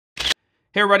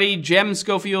Hey everybody, Jem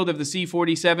Schofield of the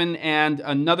C47 and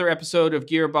another episode of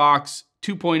Gearbox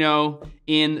 2.0.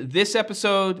 In this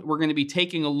episode, we're going to be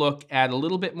taking a look at a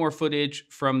little bit more footage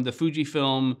from the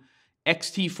FujiFilm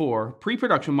X-T4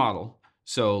 pre-production model.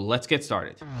 So let's get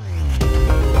started.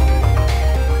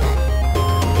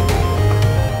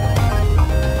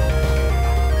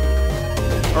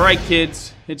 All right,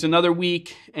 kids, it's another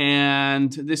week,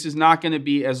 and this is not going to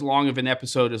be as long of an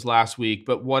episode as last week,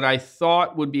 but what I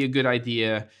thought would be a good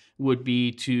idea would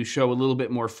be to show a little bit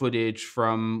more footage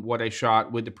from what I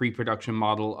shot with the pre-production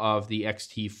model of the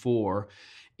X-T4.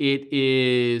 It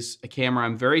is a camera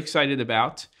I'm very excited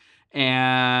about,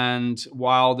 and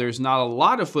while there's not a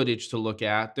lot of footage to look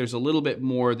at, there's a little bit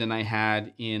more than I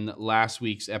had in last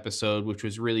week's episode, which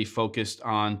was really focused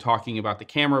on talking about the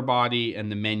camera body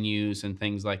and the menus and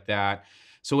things like that.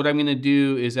 So what I'm going to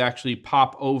do is actually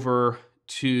pop over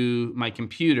to my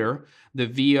computer. The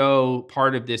VO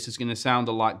part of this is going to sound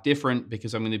a lot different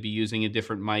because I'm going to be using a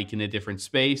different mic in a different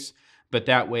space, but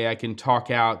that way I can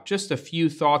talk out just a few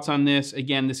thoughts on this.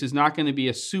 Again, this is not going to be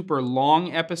a super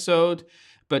long episode,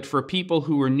 but for people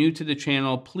who are new to the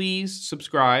channel, please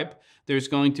subscribe. There's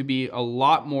going to be a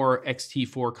lot more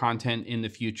X-T4 content in the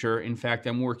future. In fact,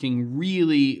 I'm working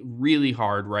really, really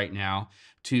hard right now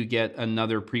to get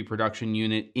another pre-production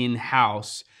unit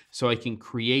in-house so I can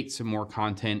create some more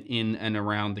content in and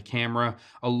around the camera,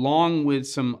 along with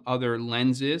some other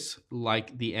lenses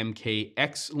like the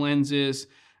MKX lenses.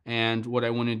 And what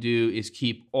I want to do is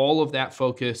keep all of that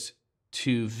focus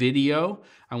to video.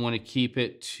 I want to keep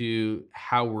it to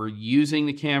how we're using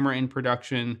the camera in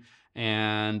production.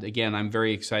 And again, I'm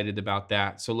very excited about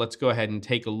that. So let's go ahead and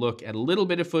take a look at a little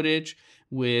bit of footage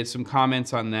with some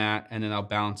comments on that, and then I'll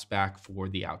bounce back for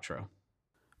the outro.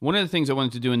 One of the things I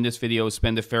wanted to do in this video is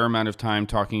spend a fair amount of time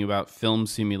talking about film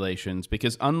simulations,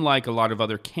 because unlike a lot of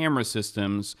other camera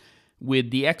systems,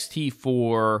 with the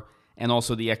X-T4 and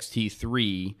also the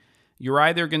X-T3, you're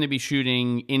either going to be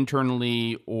shooting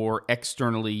internally or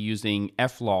externally using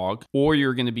F-Log, or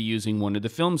you're going to be using one of the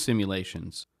film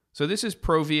simulations. So this is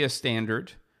ProVia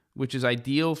Standard, which is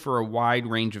ideal for a wide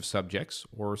range of subjects,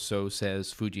 or so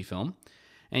says Fujifilm.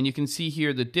 And you can see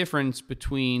here the difference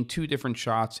between two different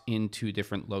shots in two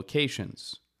different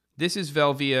locations. This is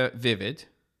Velvia Vivid,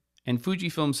 and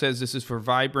Fujifilm says this is for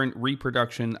vibrant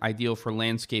reproduction, ideal for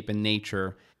landscape and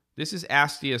nature. This is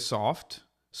Astia Soft,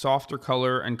 softer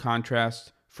color and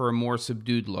contrast for a more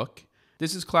subdued look.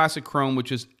 This is Classic Chrome,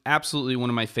 which is absolutely one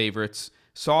of my favorites.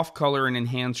 Soft color and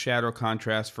enhanced shadow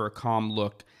contrast for a calm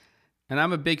look. And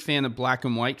I'm a big fan of black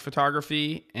and white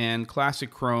photography, and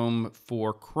Classic Chrome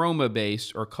for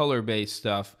chroma-based or color-based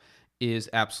stuff is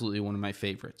absolutely one of my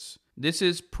favorites. This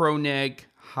is ProNeg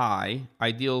High,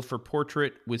 ideal for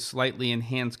portrait with slightly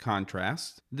enhanced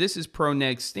contrast. This is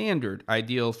ProNeg Standard,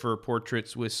 ideal for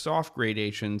portraits with soft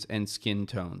gradations and skin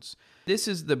tones. This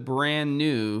is the brand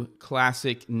new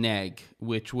Classic Neg,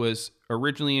 which was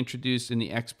originally introduced in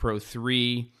the X Pro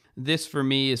 3. This for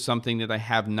me is something that I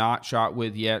have not shot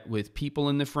with yet with people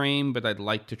in the frame, but I'd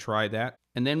like to try that.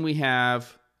 And then we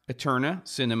have Eterna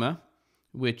Cinema,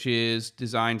 which is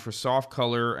designed for soft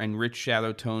color and rich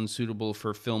shadow tones suitable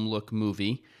for film look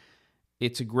movie.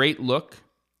 It's a great look,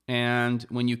 and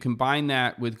when you combine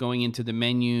that with going into the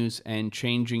menus and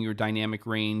changing your dynamic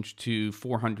range to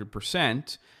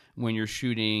 400% when you're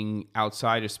shooting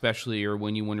outside especially, or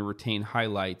when you want to retain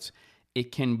highlights,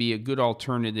 it can be a good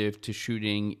alternative to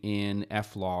shooting in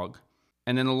F-Log.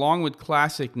 And then along with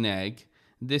Classic Neg,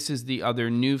 this is the other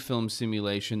new film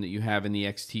simulation that you have in the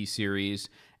XT series,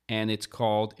 and it's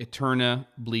called Eterna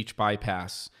Bleach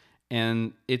Bypass.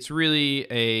 And it's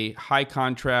really a high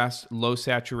contrast, low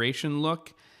saturation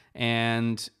look,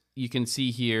 and you can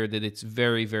see here that it's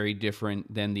very, very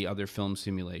different than the other film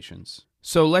simulations.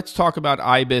 So let's talk about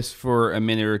IBIS for a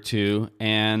minute or two,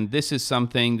 and this is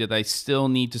something that I still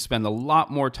need to spend a lot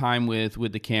more time with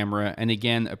the camera, and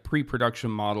again, a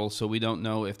pre-production model, so we don't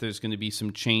know if there's going to be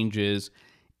some changes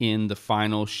in the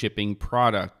final shipping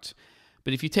product.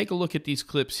 But if you take a look at these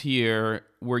clips here,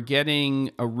 we're getting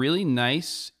a really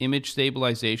nice image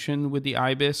stabilization with the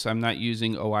IBIS. I'm not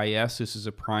using OIS, this is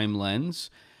a prime lens.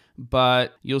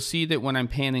 But you'll see that when I'm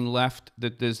panning left,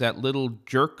 that there's that little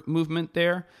jerk movement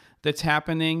there that's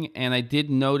happening, and I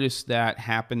did notice that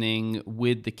happening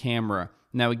with the camera.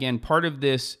 Now again, part of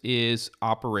this is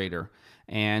operator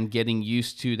and getting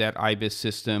used to that IBIS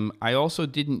system. I also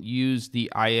didn't use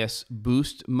the IS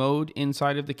boost mode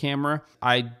inside of the camera.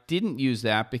 I didn't use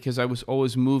that because I was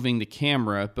always moving the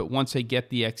camera, but once I get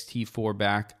the X-T4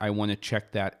 back, I want to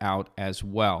check that out as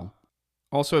well.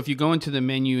 Also, if you go into the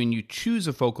menu and you choose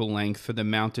a focal length for the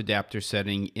mount adapter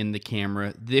setting in the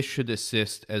camera, this should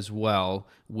assist as well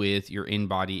with your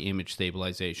in-body image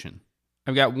stabilization.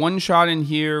 I've got one shot in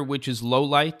here, which is low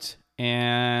light.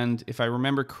 And if I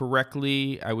remember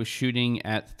correctly, I was shooting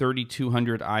at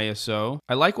 3200 ISO.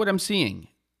 I like what I'm seeing.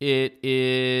 It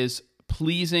is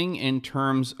pleasing in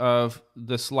terms of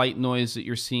the slight noise that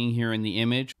you're seeing here in the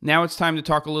image. Now it's time to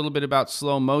talk a little bit about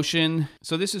slow motion.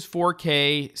 So this is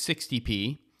 4K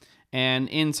 60p, and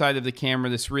inside of the camera,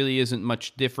 this really isn't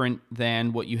much different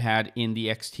than what you had in the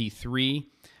X-T3.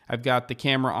 I've got the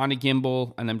camera on a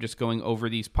gimbal, and I'm just going over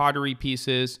these pottery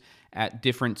pieces at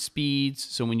different speeds.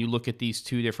 So when you look at these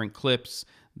two different clips,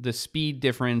 the speed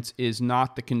difference is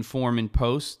not the conform in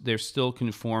post. They're still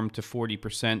conformed to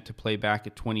 40% to play back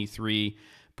at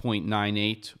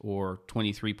 23.98 or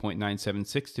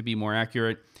 23.976 to be more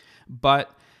accurate.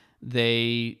 But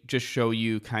they just show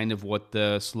you kind of what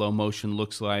the slow motion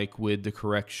looks like with the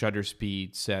correct shutter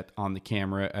speed set on the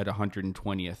camera at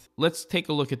 120th. Let's take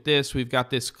a look at this. We've got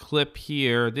this clip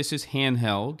here. This is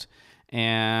handheld,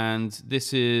 and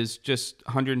this is just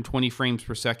 120 frames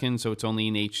per second, so it's only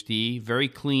in HD. Very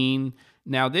clean.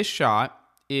 Now this shot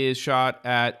is shot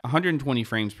at 120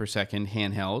 frames per second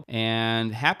handheld,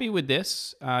 and happy with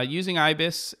this using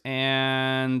IBIS,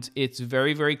 and it's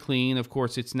very, very clean. Of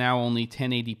course, it's now only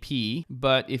 1080p,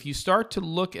 but if you start to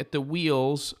look at the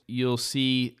wheels, you'll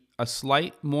see a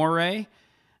slight moire,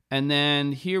 and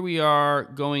then here we are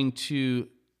going to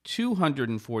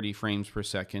 240 frames per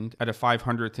second at a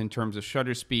 500th in terms of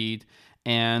shutter speed,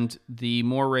 and the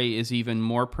moire is even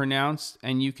more pronounced,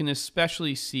 and you can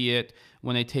especially see it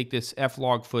when I take this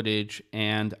F-log footage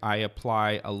and I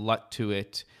apply a LUT to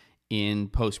it in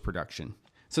post-production.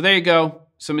 So there you go,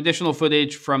 some additional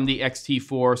footage from the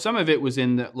X-T4. Some of it was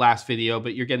in the last video,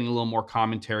 but you're getting a little more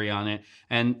commentary on it.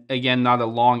 And again, not a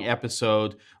long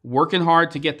episode. Working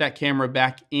hard to get that camera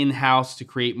back in-house to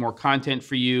create more content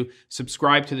for you.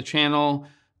 Subscribe to the channel.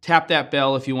 Tap that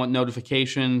bell if you want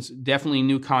notifications. Definitely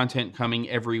new content coming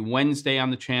every Wednesday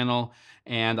on the channel.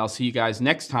 And I'll see you guys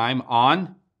next time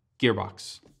on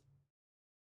Gearbox.